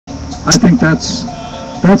I think that's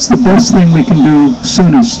the best thing we can do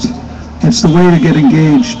soonest. It's the way to get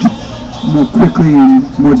engaged more quickly and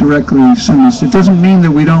more directly soonest. It doesn't mean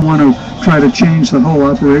that we don't want to try to change the whole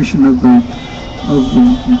operation of the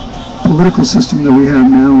political system that we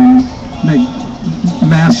have now and make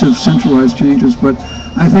massive centralized changes, but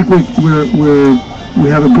I think we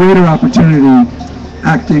have a greater opportunity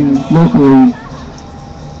acting locally.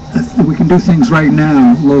 We can do things right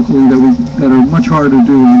now locally that are much harder to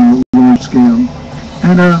do on a large scale.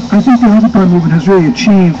 And I think the Occupy movement has really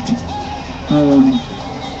achieved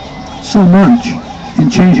so much in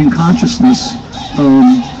changing consciousness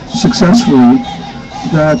successfully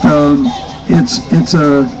that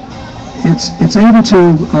it's able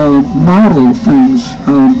to model things,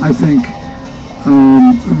 I think,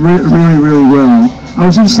 really well. I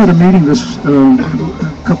was just at a meeting a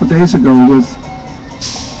couple of days ago with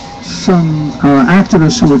some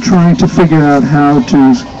activists who were trying to figure out how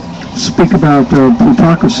to speak about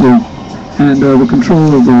plutocracy and the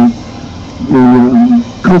control of the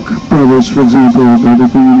Koch brothers, for example.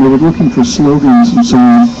 They were looking for slogans and so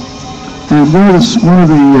on. And one of the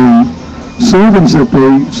slogans that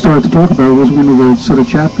they started to talk about was one of the sort of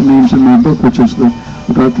chapter names in my book, which is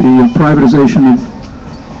about the privatization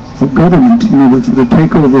of government, the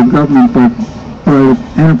takeover of government by private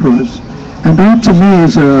enterprise. And that, to me,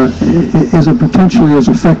 is a potentially as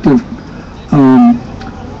effective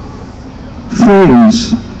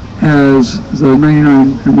phrase as the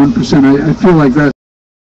 99 and 1%. I feel like that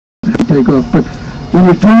take off. But when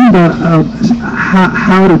we're talking about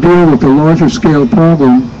how to deal with the larger scale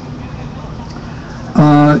problem,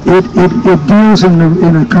 it deals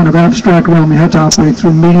in a kind of abstract realm. You have to operate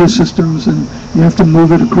through media systems, and you have to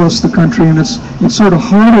move it across the country, and it's sort of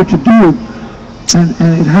harder to do, and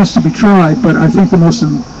it has to be tried. But I think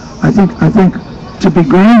I think to be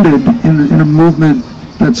grounded in a movement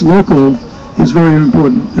that's local is very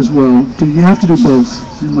important as well. You have to do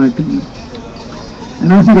both, in my opinion.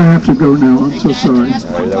 And I think I have to go now. I'm so sorry.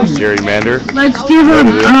 All right, that was Jerry Mander. Let's give a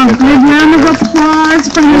big round of applause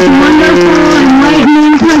for his wonderful,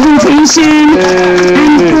 enlightening presentation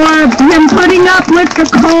and for him putting up with the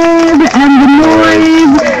cold and the noise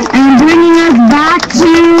and bringing us back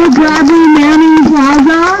to Gladly Manning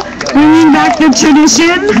Plaza, bringing back the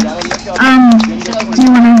tradition. Do you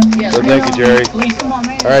want to? Well, thank you, Jerry.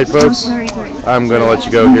 All right, folks, I'm going to let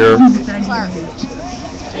you go here.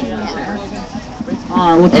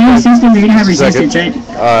 Well, through systems, you're going to have resistance, right?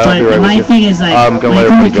 But my thing is like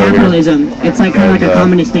capitalism, it's like kind of like a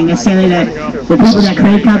communist thing. Let's say that the people that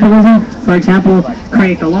create capitalism, for example,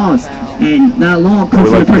 create the laws. And that law comes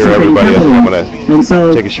from the person creating capitalism. And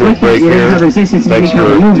so, take a short break you're going to here. have resistance and Thanks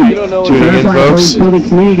become a movement. for tuning in, folks.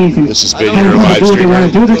 This has been your live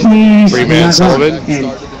stream. Freeman Sullivan.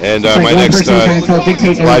 And my next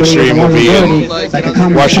live stream will be in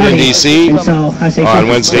Washington, D.C. on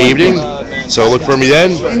Wednesday evening. So look for me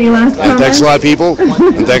then. And thanks a lot, people.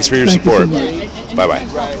 And thanks for your support. Bye-bye.